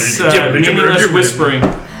meaningless, meaningless whispering.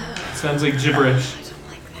 Sounds like gibberish.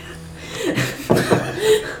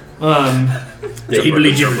 The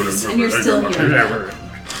hibbly gibberish. And you're still here.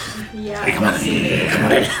 Yeah.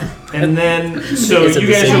 And then, so Is it you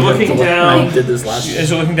the guys same are looking I down. did this last You year.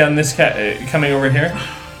 guys are looking down this coming over here.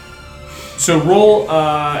 So roll,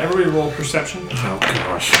 everybody roll perception. Oh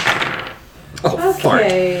gosh. Oh, fart.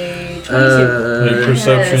 Okay. 22.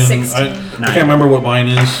 Perception. 16. I can't remember what mine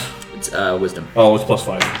is. It's wisdom. Oh, it's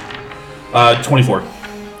 +5. 24.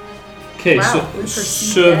 Okay, Wow, we so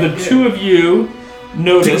perceive the that good. 2 of you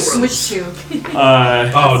notice Which 2?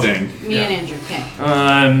 Oh dang. Me and Andrew. Okay.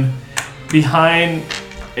 behind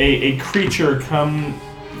a creature kind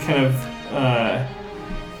of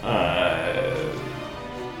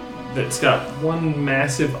that's got one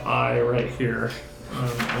massive eye right here.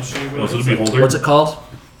 I'll show you what Was it it a is. beholder? What's it called?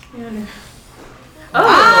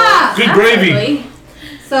 Ah! Good gravy. actually.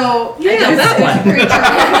 So Yeah, there's that this one. creature.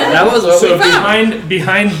 That was what So we found.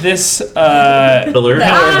 behind this Pillar. pillar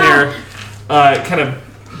here, kind of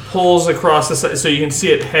pulls across the side, so you can see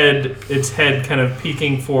its head kind of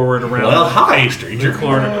peeking forward around Well, hi, the stranger.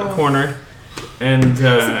 corner, and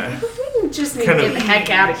We just need to kind of- get the heck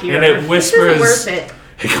out of here. and it This whispers- isn't worth it.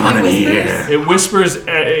 Hey, come on in here. it whispers.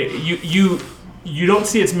 You don't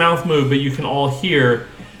see its mouth move, but you can all hear.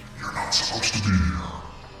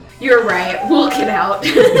 You're right. We'll get out.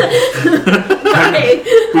 Bye.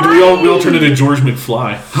 We all turn into George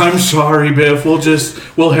McFly. I'm sorry, Biff.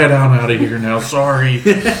 We'll head on out of here now. Sorry.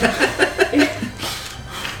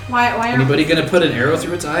 Why are Anybody gonna put an arrow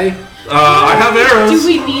through its eye? I have arrows. Do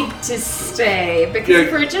we need to stay? Because Yeah.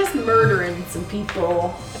 if we're just murdering some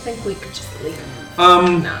people, I think we could just leave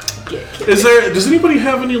them. Not get killed. Does anybody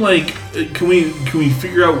have any can we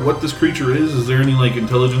figure out what this creature is? Is there any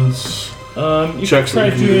intelligence? You Checks can try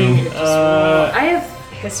that you can doing. do. I have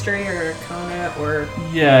history or arcana or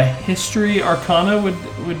Yeah, history arcana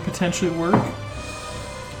would potentially work.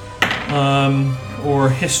 Or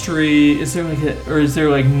history. Is there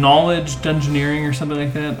like knowledge dungeoneering or something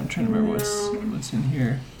like that? I'm trying to remember what's in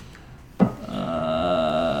here.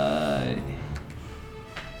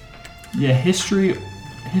 Yeah, history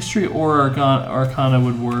or arcana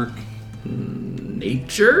would work.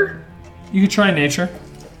 Nature? You could try nature.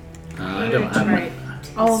 I don't. right.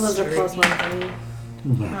 all of those are +1 for me?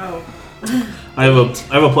 Oh. I have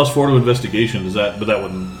a +4 to investigation. But that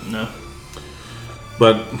wouldn't. No.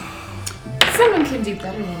 But Someone can do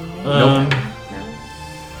better than me. Um, No?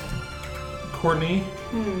 Courtney,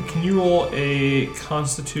 can you roll a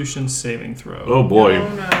Constitution saving throw? oh boy. Oh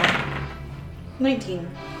no. 19.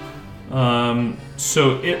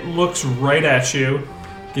 So it looks right at you,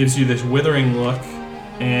 gives you this withering look,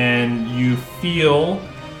 and you feel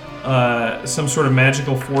some sort of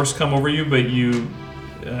magical force come over you, but you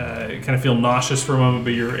kind of feel nauseous for a moment,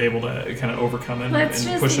 but you're able to kind of overcome it Let's and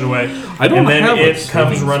just push it away. I don't And then have a it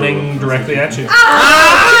comes saving running throw. directly at you.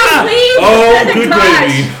 Oh, good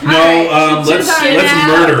gravy. No, let's Get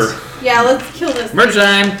murder. Yeah, let's kill this. Murder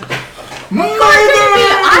time.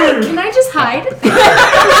 Can I just hide?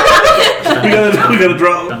 We gotta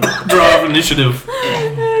draw off initiative.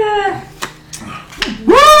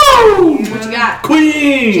 Woo! What you got?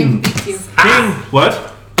 Queen. Beats you. King. What?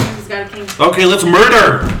 Who's got a king? Okay, let's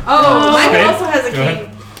murder. Oh, mine Okay. also has a Go king. ahead.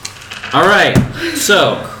 All right.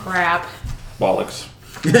 So Crap. Bollocks.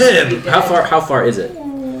 How far is it?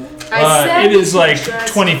 I said it is like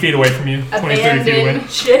just 20 feet away from you. 20, 30 feet away. abandon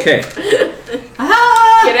shit. Okay.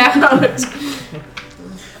 Get out.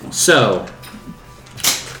 So,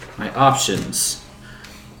 my options.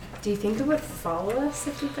 Do you think it would follow us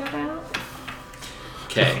if we got out?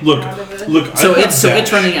 Okay. Look, Out of it. look. So I've got it's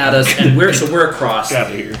dash. running at us, and we're across. Get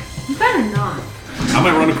out of here. You better not. I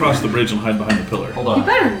might run across the bridge and hide behind the pillar. Hold You on.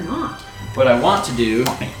 better not. What I want to do.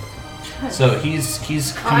 So he's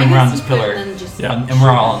Oh, I coming guess around you this could pillar, then just- Yeah. and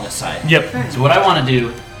we're all on this side. Yep. So what I want to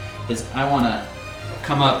do is I want to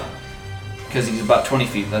come up because he's about 20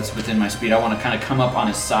 feet. That's within my speed. I want to kind of come up on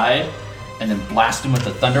his side and then blast him with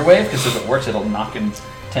the thunder wave because if it works, it'll knock him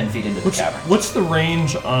 10 feet into the cavern. What's the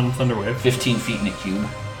range on Thunderwave? 15 feet in a cube.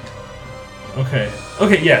 Okay.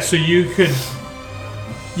 Okay, yeah, so you could...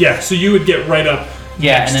 Yeah, so you would get right up.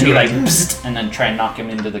 Yeah, and then to be it. like, bzzzt, and then try and knock him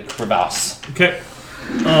into the crevasse. Okay.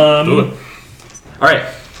 Do it. All right.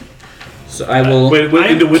 So I will. Wait,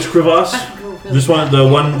 into which crevasse? This one, the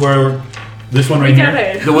one where, this one right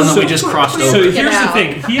here. The one that we just crossed So over. here's the out.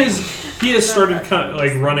 thing. He has started kind of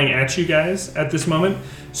like running at you guys at this moment.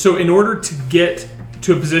 So in order to get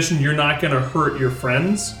to a position you're not going to hurt your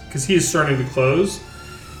friends, because he is starting to close,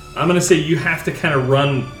 I'm going to say you have to kind of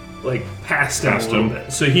run like past him a little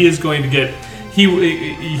bit. So he is going to get... He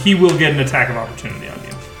will get an attack of opportunity on you.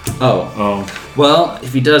 Oh. Oh, Well,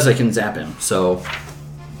 if he does, I can zap him. So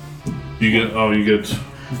you get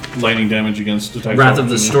lightning damage against attacks. Wrath of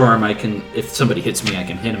the opportunity. Storm, I can. If somebody hits me, I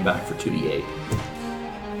can hit him back for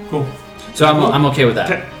 2d8. Cool. So I'm okay with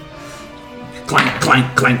that. Okay. Clank,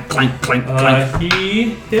 clank, clank, clank, clank, clank.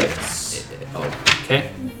 He hits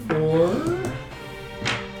Okay. for...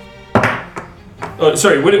 Oh,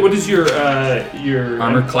 sorry. What is your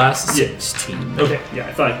Armor class Yeah. 16. Okay, yeah,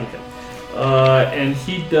 I thought he hit. And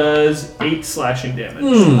he does 8 slashing damage.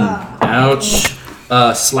 Ouch.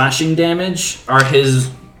 Slashing damage. Are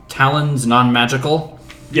his talons non-magical?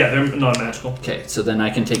 Yeah, they're not magical. Okay, so then I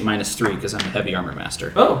can take -3 because I'm a heavy armor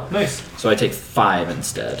master. Oh, nice. So I take 5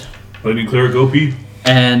 instead. Lightning cleric OP.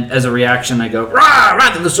 And as a reaction, I go, Rah!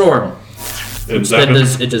 Wrath of the Storm! And That zap him.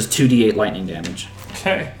 it does 2d8 lightning damage.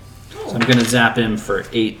 Okay. So I'm gonna zap him for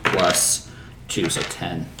 8 plus 2, so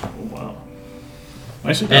 10. Oh, wow.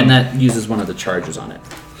 Nice And that uses one of the charges on it.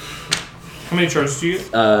 How many charges do you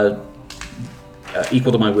get?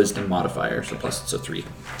 Equal to my wisdom modifier, so 3.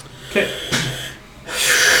 Okay.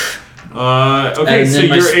 Okay, And so then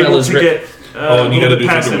my you're spell able is to ri- get. Oh, and you gotta do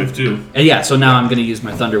passive. Thunderwave too. And yeah, so now I'm gonna use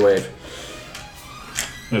my Thunder Wave.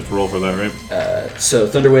 You have to roll for that, right? So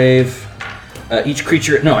Thunder Wave, each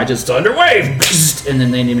creature. No, I just Thunder Wave, and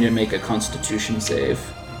then they need me to make a Constitution save.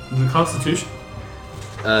 The Constitution.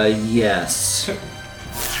 Yes.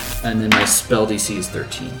 And then my spell DC is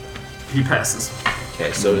 13. He passes.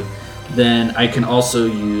 Okay, so then I can also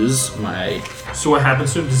use my. So what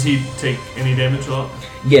happens to him? Does he take any damage at all?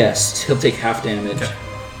 Yes, he'll take half damage,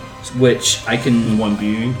 which I can. In one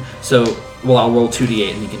being. So, well, I'll roll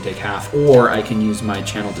 2d8 and he can take half, or I can use my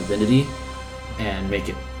Channel Divinity and make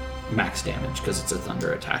it max damage because it's a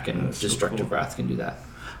thunder attack, and That's so Destructive cool. Wrath can do that.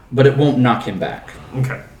 But it won't knock him back,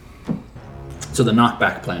 Okay. so the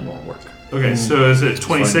knockback plan won't work. Okay, so is it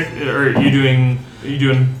 26? Or are you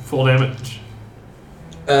doing full damage?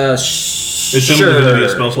 It's Sure. going to be a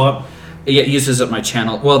spell slot. It uses up my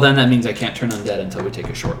channel. Well, then that means I can't turn undead until we take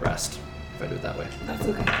a short rest. If I do it that way, That's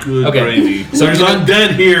okay. Good Okay. gravy. So There's I'm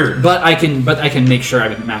undead here. but I can make sure I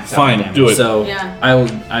max out Fine, my damage. do it. So Yeah.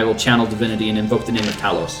 I will channel Divinity and invoke the name of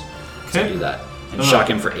Talos to Okay. do that and Uh-huh. shock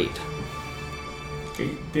him for 8.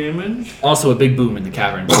 8 damage. Also, a big boom in the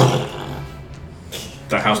cavern.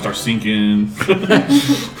 The house starts sinking.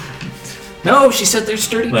 No, she said they're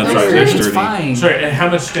sturdy. That's pillars. right, they're It's sturdy. fine. Sorry, and how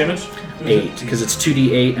much damage? 8, because it's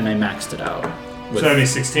 2d8 and I maxed it out with So that'd be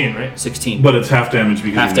 16, right? 16. But it's half damage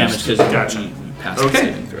because half you damage missed. because Gotcha. you passed the Okay.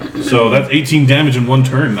 saving throw. So that's 18 damage in one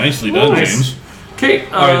turn. Nicely done, Nice. James. Okay,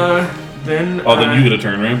 Alright. then. Oh, then you get a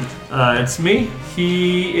turn, right? It's me.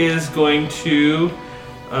 He is going to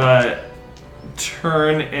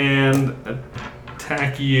turn and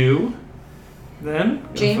attack you. Then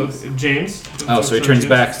James? James. Oh, so he turns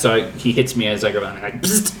back, so he hits me as I go down, and,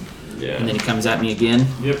 and Yeah. then he comes at me again.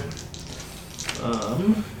 Yep.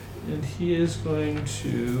 And he is going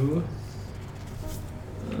to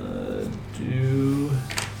do.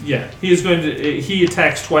 Yeah, he is going to. He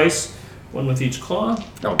attacks twice, one with each claw.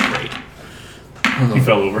 Oh, great. He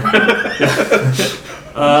fell over.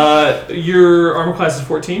 Your armor class is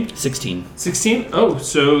 14. 16. 16? Oh,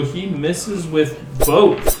 so he misses with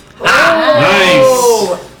both.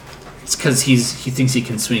 Nice. It's because he thinks he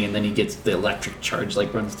can swing, and then he gets the electric charge,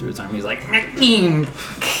 like, runs through his arm. He's like,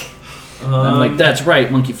 And I'm like, that's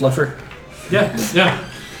right, monkey fluffer. Yeah, yeah.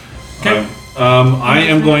 Okay. I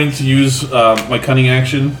am going to use my cunning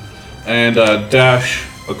action and dash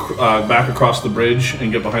back across the bridge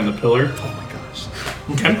and get behind the pillar. Oh my gosh.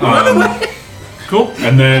 Okay. Cool. And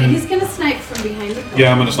And then, he's gonna snipe from behind the pillar.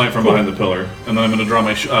 yeah, I'm going to snipe from behind the pillar. And then I'm going to draw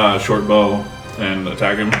my short bow and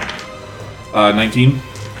attack him. 19.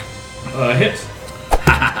 Hit.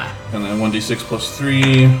 And then 1d6 plus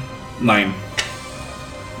 3, 9.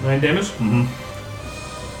 9 damage. Mm-hmm.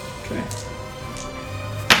 Okay.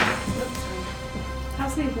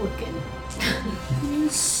 How's he looking?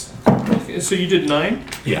 Okay, so you did 9.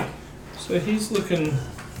 Yeah. So he's looking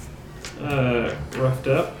roughed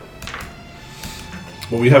up.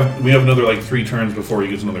 Well, we have another like 3 turns before he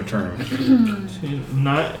gets another turn.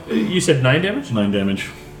 You said 9 damage? 9 damage.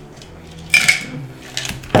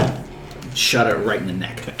 Shot it right in the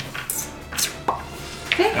neck.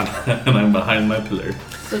 Okay, And I'm behind my pillar.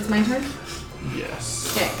 so it's my turn.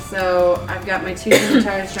 Yes. Okay, so I've got my 2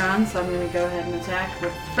 scimitars drawn, so I'm gonna go ahead and attack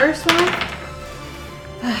with the first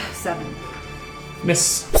one. 7.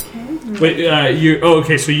 Miss. Okay. Wait, you. Oh,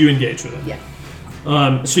 okay. So you engage with it.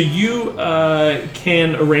 Yeah. So you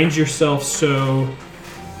can arrange yourself so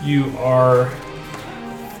you are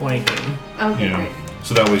flanking. Okay, Yeah. great.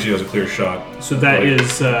 So that way she has a clear shot. So that Right.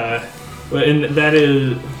 is, and that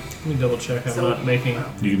is. Let me double check. I'm not making.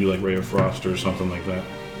 You can do like Ray of Frost or something like that.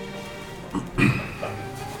 I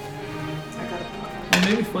got it. Well,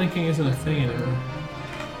 maybe flanking isn't a thing anymore.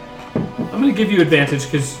 I'm gonna give you advantage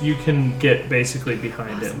because you can get basically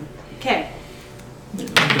behind him. Okay, Let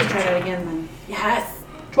me try double check. that again then. Yes!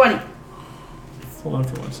 20. Hold on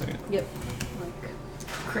for 1 second. Yep.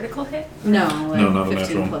 Critical hit? No, like No, not a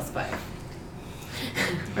 15 natural. plus 5.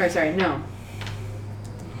 Or sorry, no.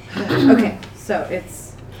 Okay, so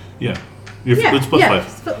it's... Yeah. Yeah, It's plus yeah,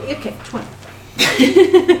 5. Okay, 20.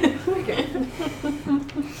 Okay.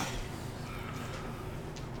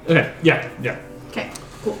 Okay. Yeah. Yeah. Okay,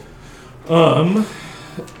 cool.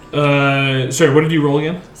 Sorry. What did you roll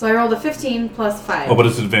again? So I rolled a 15 plus 5. Oh, but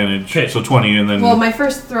it's advantage. Okay. So 20 and then. Well, my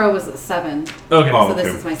first throw was at 7, Okay. Oh. so this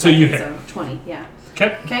okay. is my So second, you hit. so 20, yeah.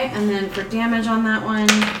 Okay. Okay, and then for damage on that one,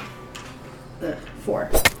 4.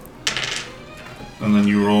 And then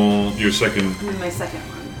you roll your second. And then my second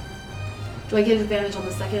one. Do I get advantage on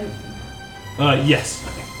the second? Yes.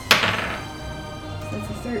 That's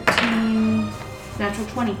a 13. Natural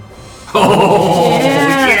 20. Oh,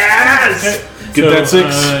 Yes. Get that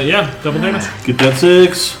 6. Yeah. Double damage. Get that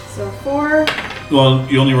 6. So 4. Well,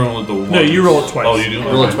 you only roll at the 1. No, you roll it twice. Oh, you do?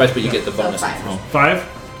 roll it Okay. twice, but you get the So bonus. 5. Oh. 5.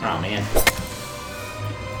 Oh man.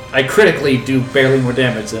 I critically do barely more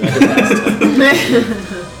damage than I did last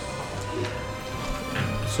time.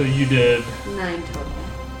 So you did. 9 total.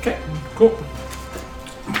 Okay. Cool.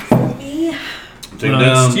 Take him It's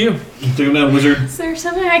down. to you. Take him down, wizard. Is there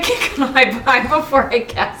something I can hide behind before I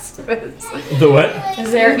cast this? The what?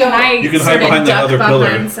 Is there? Can I You can sort hide of behind that duck other behind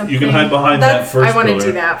pillar. something? You can hide behind that first I want to pillar.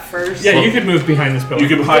 do that first. Yeah, you could move behind this pillar. You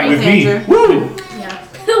can hide with me. Andrew. Woo! Yeah.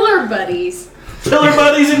 Pillar buddies. Pillar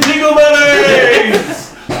buddies and tingle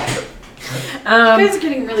buddies! You guys are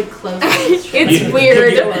getting really close. It's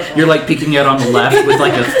weird. You're like peeking out on the left with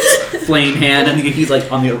like a flame hand, and he's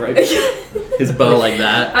like on the right, his bow like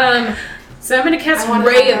that. So I'm gonna cast I wanna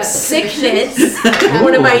Ray have of that Sickness,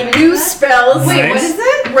 one of my new spells. Wait, what Nice. is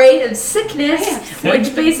it? Ray of Sickness, Ray of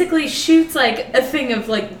which basically shoots like a thing of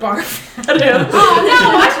like barf at him. Oh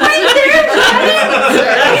no, watch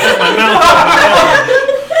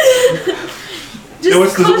Just Yeah,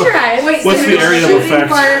 what's the- close your eyes. Wait, What's so the you're area of shooting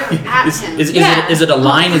effect? barf at Is, him. Yeah. is it a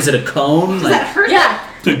line? Is it a cone? Does that Like, hurt? Yeah,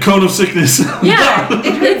 The cone of sickness. yeah.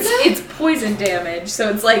 It's poison damage, so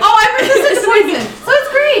it's like. Oh, I'm resistant to poison, so it's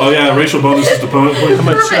great. Oh yeah, racial bonuses to opponent How points.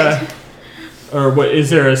 much? Perfect. Or what?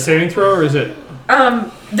 Is there a saving throw, or is it?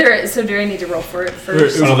 There. So do I need to roll for it or-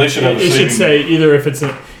 first? Oh, they should have a It should saving. say either if it's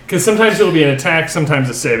a, because sometimes it'll be an attack, sometimes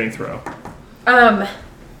a saving throw.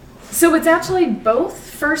 So it's actually both.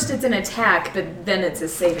 First, it's an attack, but then it's a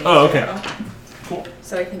saving. Oh, okay. throw. Cool.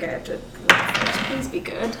 So I think I have to. Please be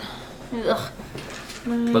good. Ugh.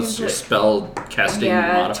 what's your spell casting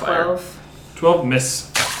Yeah, modifier? 12. 12 miss.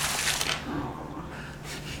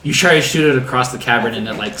 You try to shoot it across the cavern, and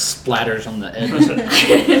it like splatters on the edge.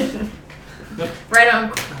 Right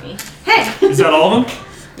on me. Hey. Is that all of them?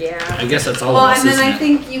 Yeah. I guess that's all Well, of us, and then isn't I it?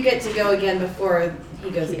 think you get to go again before he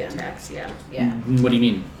goes He again. attacks, yeah. Yeah. What do you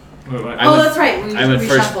mean? Wait, what? I Oh, went- that's right. We I went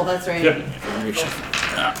first. reshuffle. That's right. Yep. Thank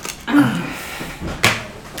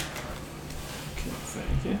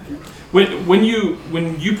you.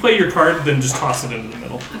 When you play your card, then just toss it into the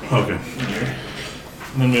middle. Okay. Here.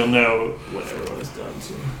 And then we'll know what everyone has done.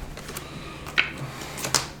 So.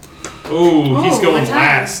 Oh, he's Oh, going what time?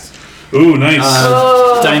 last. Ooh, nice.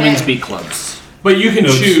 Diamonds okay. beat clubs. But you can No,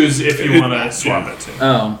 choose if you it- want to swap it too.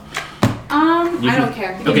 Oh. I can- don't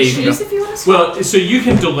care. You okay, you can can choose go. if you want to swap. Well, so you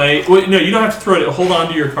can delay. Well, no, you don't have to throw it. Hold on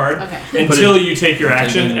to your card Okay. until you take your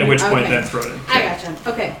action, at which point Okay. then throw it in. I gotcha.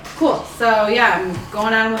 Okay, cool. So yeah, I'm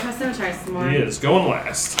going out with my scimitar some more. He is going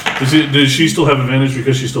last. Does she still have advantage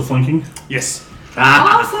because she's still flanking? Yes.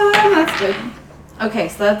 Awesome, that's good. Okay,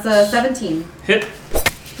 so that's 17. Hit.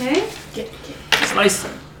 Okay, Slice.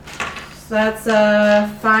 so that's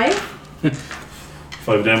 5.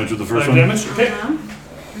 5 damage with the first 5 one. damage. Okay.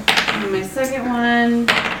 And my second one.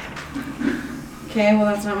 Okay, well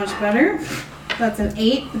that's not much better. That's an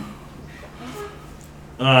 8.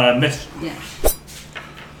 Miss. Yeah.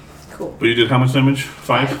 Cool. But you did how much damage?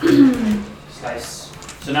 5? Slice.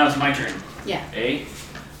 So now it's my turn. Yeah.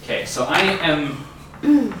 Okay, so I am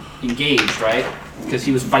engaged, right? Because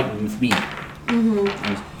he was fighting with me. Mm-hmm.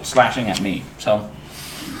 He was slashing at me. So.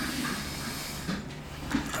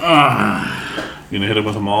 You gonna hit him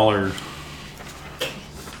with a maul or?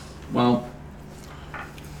 Well.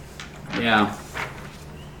 Yeah.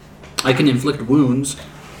 I can inflict wounds.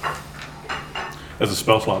 That's a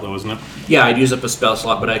spell slot though, isn't it? Yeah, I'd use up a spell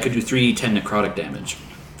slot, but I could do 3d10 necrotic damage.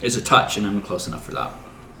 It's a touch, and I'm close enough for that.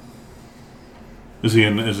 Is he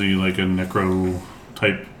like a necro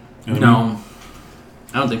type enemy? No,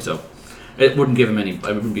 I don't think so. It wouldn't give him any. It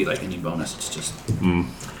wouldn't be like any bonus. It's just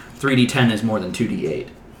 3d10 is more than 2d8.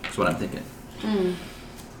 That's what I'm thinking.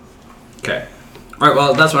 Okay. All right.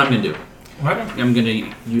 Well, that's what I'm gonna do. What happened? I'm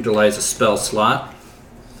gonna utilize a spell slot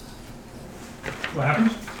What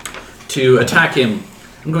happened? to attack him.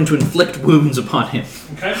 I'm going to inflict wounds upon him.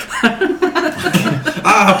 Okay.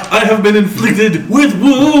 I have been inflicted with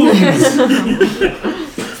wounds.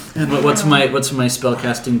 And what's my spell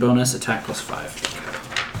casting bonus? Attack plus 5.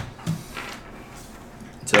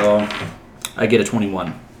 So I get a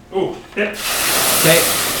 21. Oh, hit. Okay,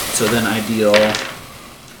 so then I deal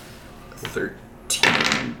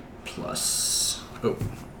 13 plus. Oh,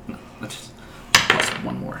 no, that's plus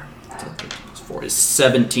one more. So 13 plus 4 is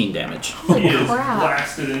 17 damage. He is crap.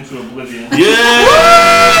 blasted into oblivion. Yeah!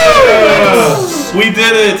 We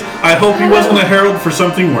did it! I hope he wasn't a herald for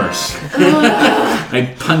something worse.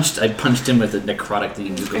 I punched him with a necrotic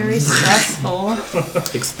thing. Very stressful.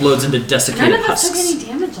 Explodes into None desiccated of us took husks. any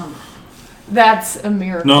damage on that. That's a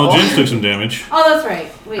miracle. No, James took some damage. Oh, that's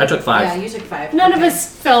right. Wait, I took 5. Yeah, you took 5. None of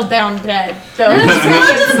us fell down dead, though. None of us fell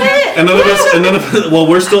into the pit. And none of us, well,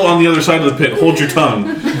 we're still on the other side of the pit. Hold your tongue.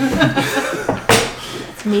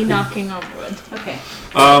 It's me knocking on wood. Okay.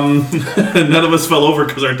 None of us fell over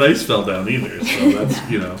because our dice fell down either. So that's,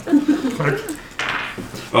 you know.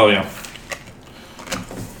 Oh, yeah.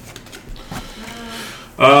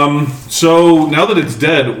 So now that it's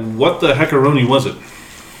dead, what the heckaroni was it?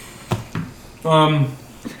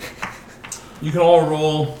 You can all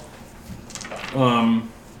roll,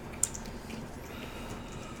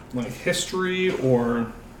 like history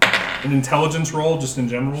or an intelligence roll, just in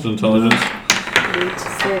general. It's intelligence. 8,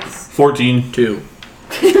 6. 14. 2.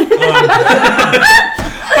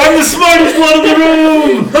 I'm the smartest one in the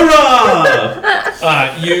room!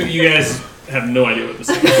 Hurrah! You guys have no idea what this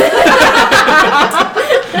is.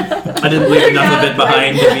 I didn't leave enough of it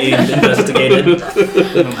behind to be investigated.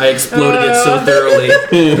 I exploded it so thoroughly.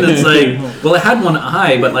 It's like, well, it had one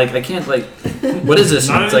eye, but like I can't like. What is this?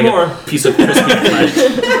 Not It's anymore. like a piece of crispy flesh.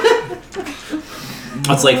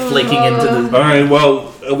 It's like flaking into the. All right,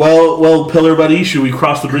 well, Pillar Buddy, should we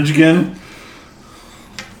cross the bridge again?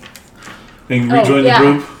 And rejoin yeah. the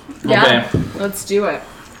group? Yeah, let's do it.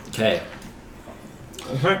 Okay.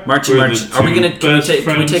 Okay. Marchy We're march. the Are we two gonna? Can we best take a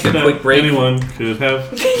friends quick break? Anyone could have.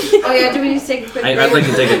 Oh, yeah, do we need to take a quick break? I'd like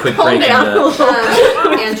to take a quick break and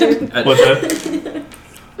Andrew. What's that?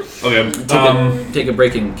 Okay. take a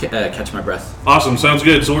break and catch my breath. Awesome. Sounds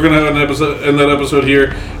good. So we're gonna have an episode, end that episode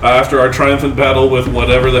here after our triumphant battle with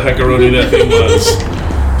whatever the heckaroni that thing was.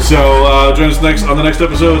 So join us on the next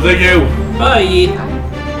episode. Thank you. Bye.